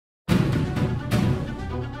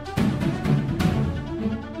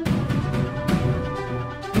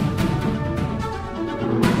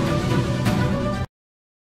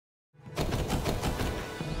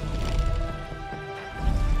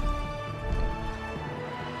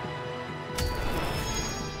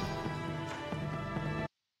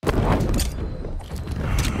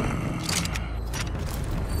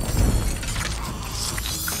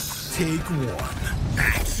Take one.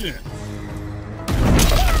 Action!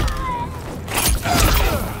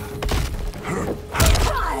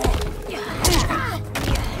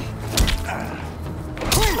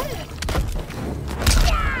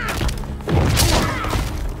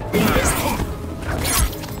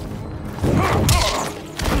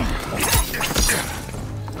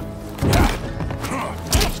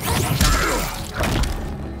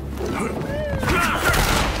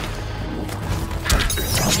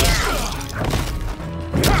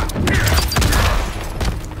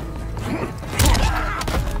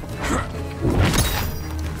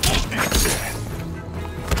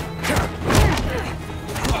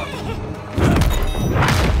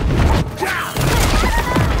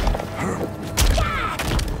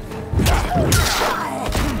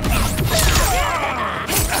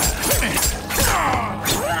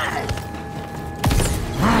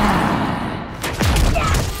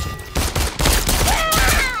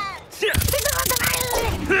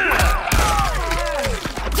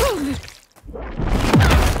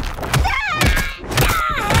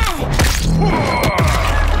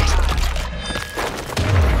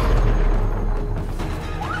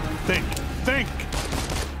 Think!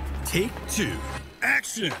 Take two.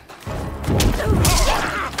 Action!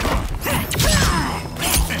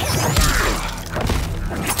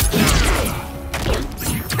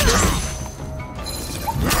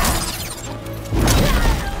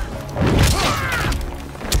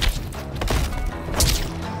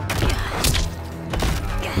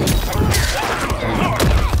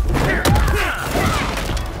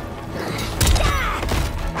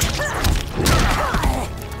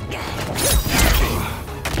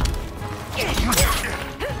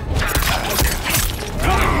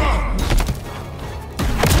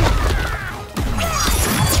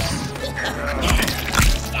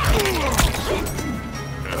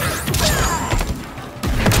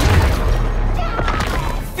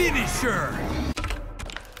 Finisher!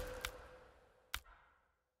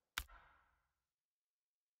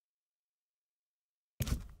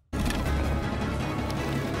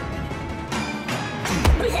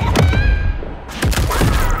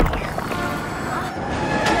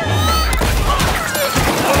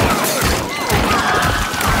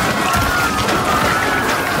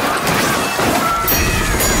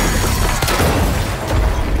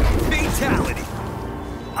 Fatality!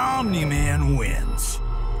 Omni-Man wins.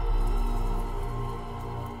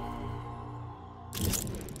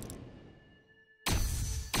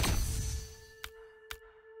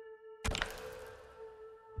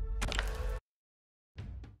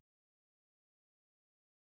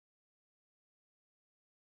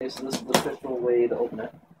 Okay, so this is the official way to open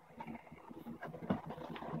it.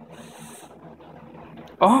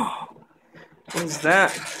 Oh, what is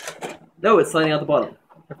that? No, it's sliding out the bottom.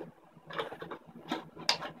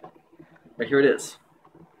 Right here it is.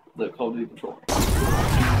 The Call of Duty controller.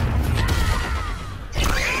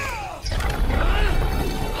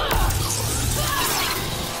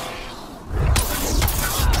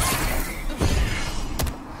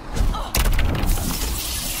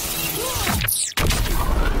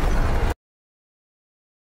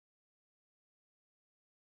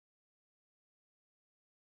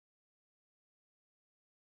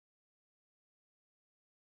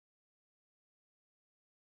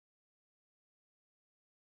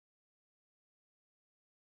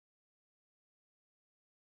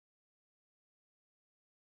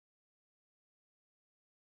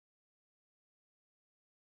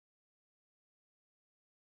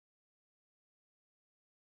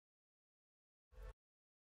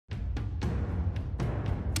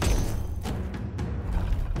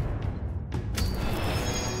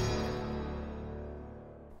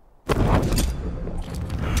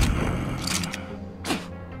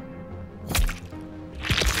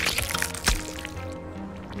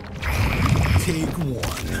 Take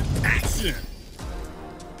one. Action!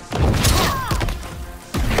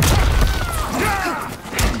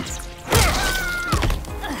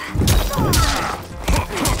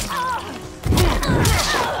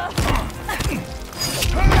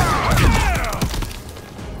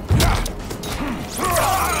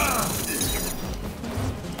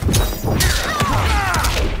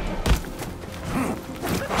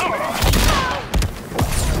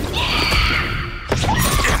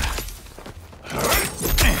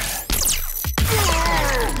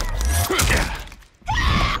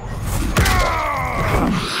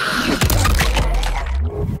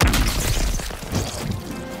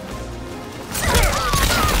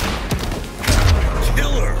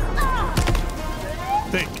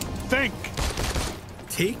 Think!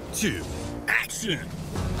 Take two. Action!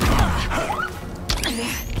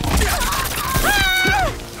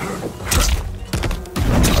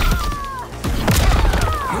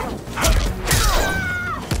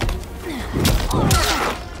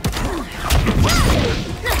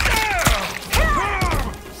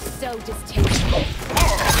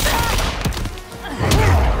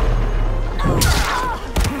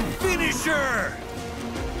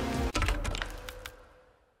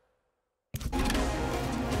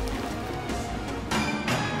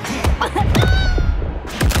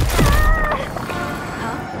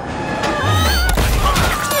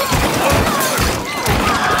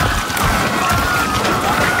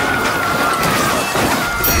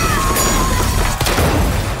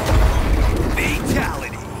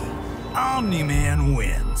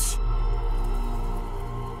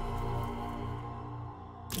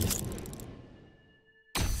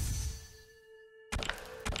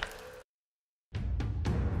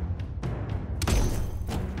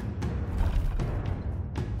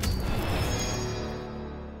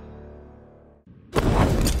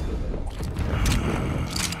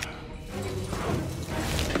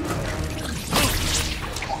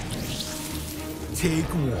 Take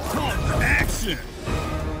one. Action.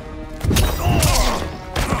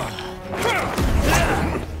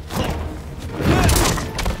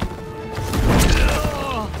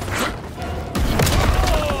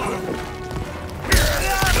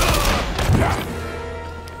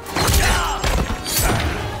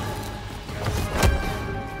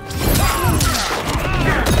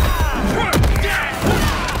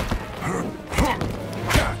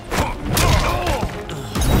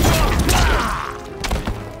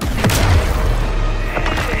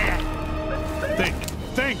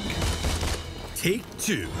 Take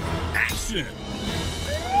two. Action.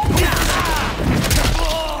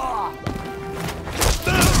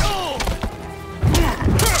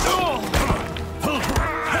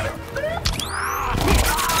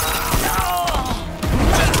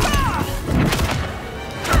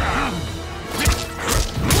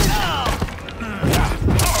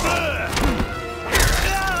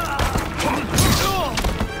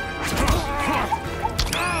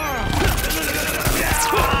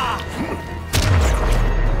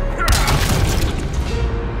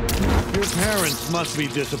 Parents must be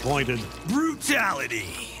disappointed. Brutality.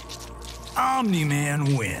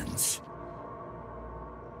 Omni-Man wins.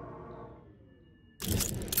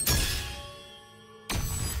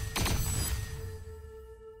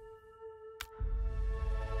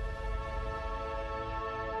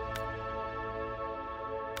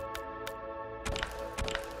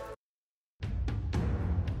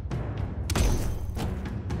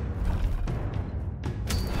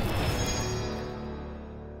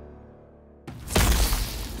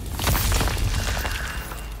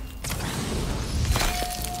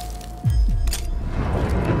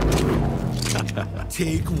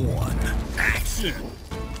 Take one. Action.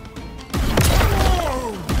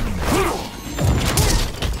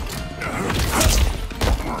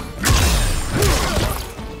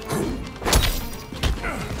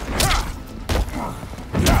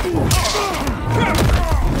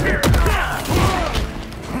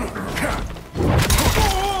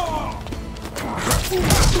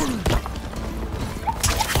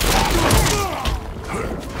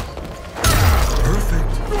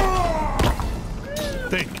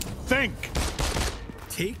 Think.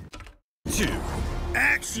 Take two.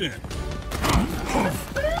 Action.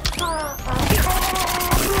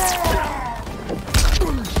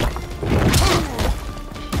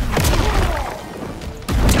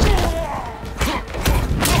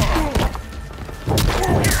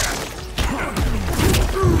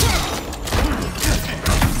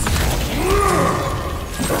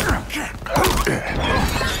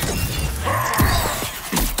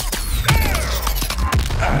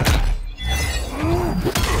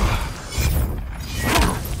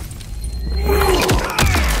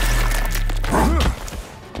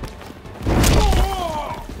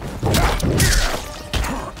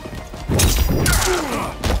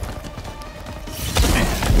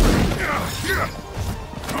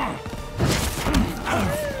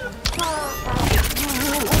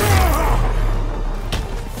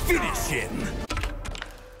 Finish him.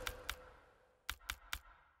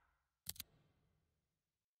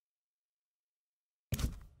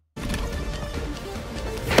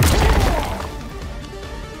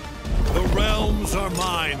 The realms are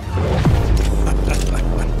mine.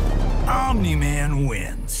 Omni-Man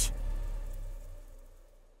wins.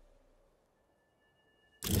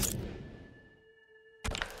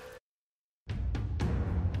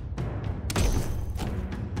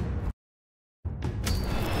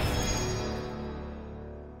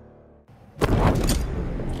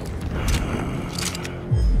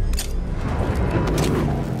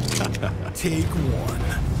 Take one.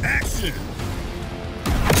 Action.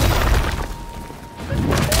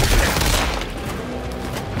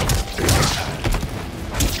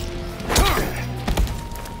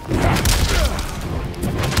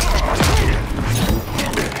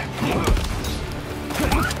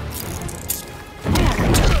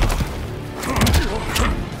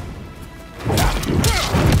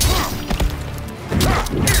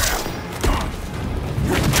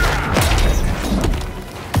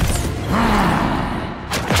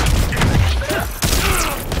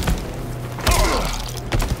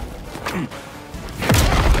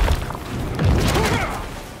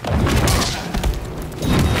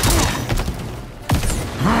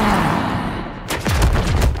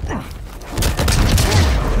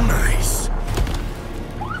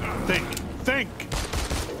 Think.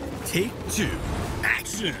 Take two.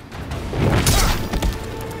 Action.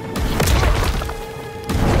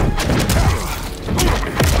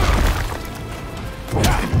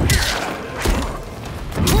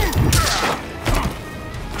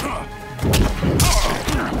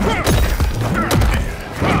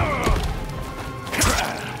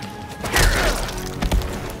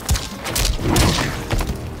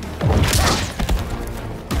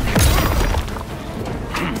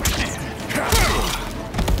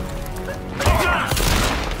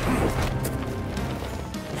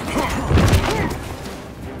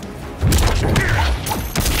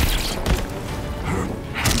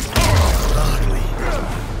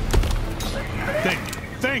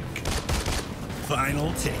 Think!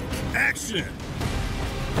 Final take. Action!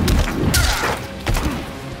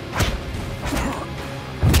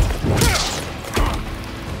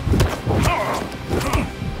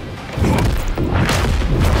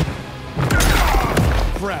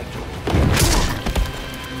 Fragile.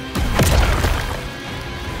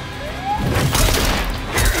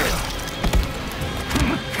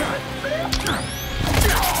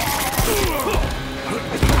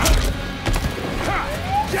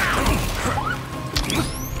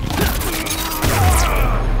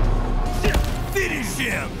 Finish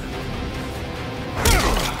him!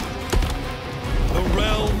 The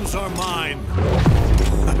realms are mine.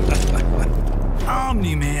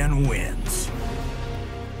 Omni-Man wins.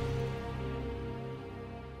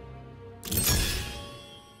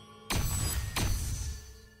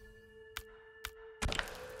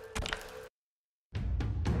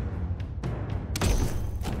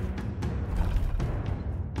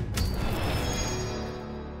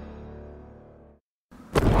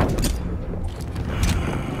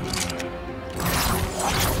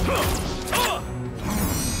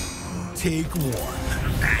 Take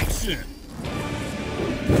one. Action!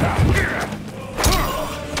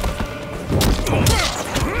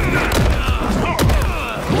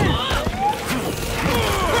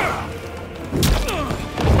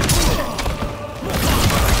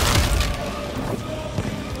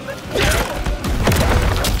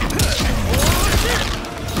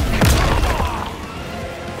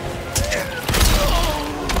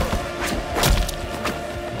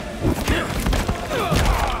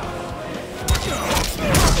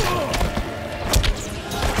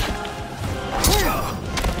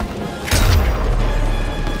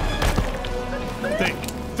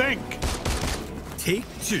 Think! Take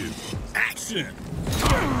two. Action!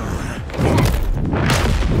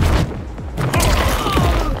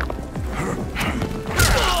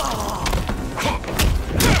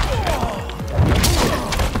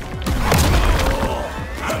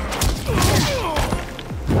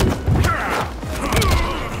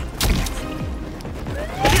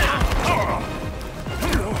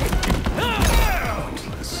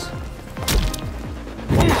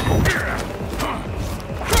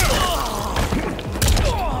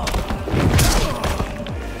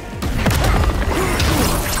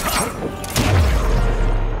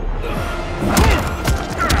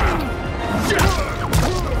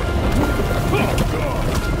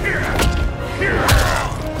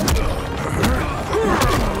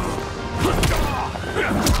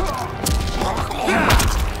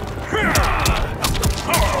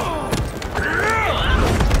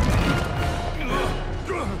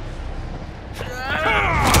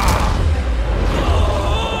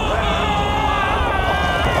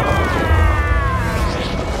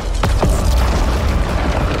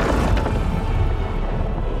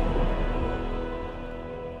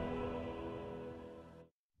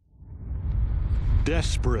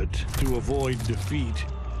 Desperate to avoid defeat,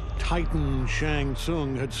 Titan Shang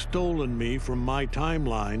Tsung had stolen me from my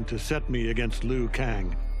timeline to set me against Liu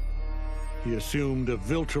Kang. He assumed a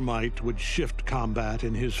Viltrumite would shift combat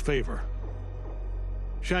in his favor.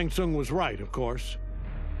 Shang Tsung was right, of course,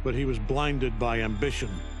 but he was blinded by ambition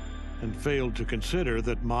and failed to consider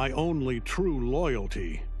that my only true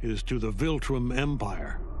loyalty is to the Viltrum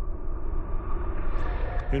Empire.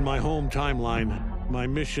 In my home timeline, my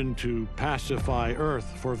mission to pacify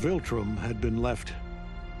Earth for Viltrum had been left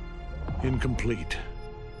incomplete.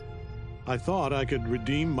 I thought I could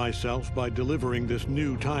redeem myself by delivering this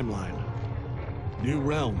new timeline. New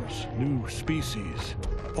realms, new species,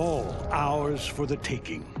 all ours for the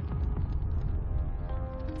taking.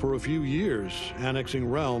 For a few years, annexing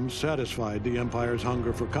realms satisfied the Empire's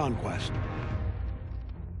hunger for conquest.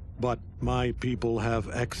 But my people have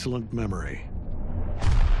excellent memory.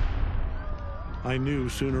 I knew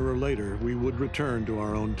sooner or later we would return to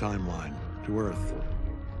our own timeline, to Earth,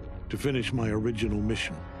 to finish my original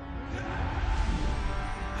mission.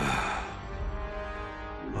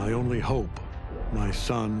 I only hope my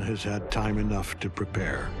son has had time enough to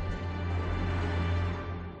prepare.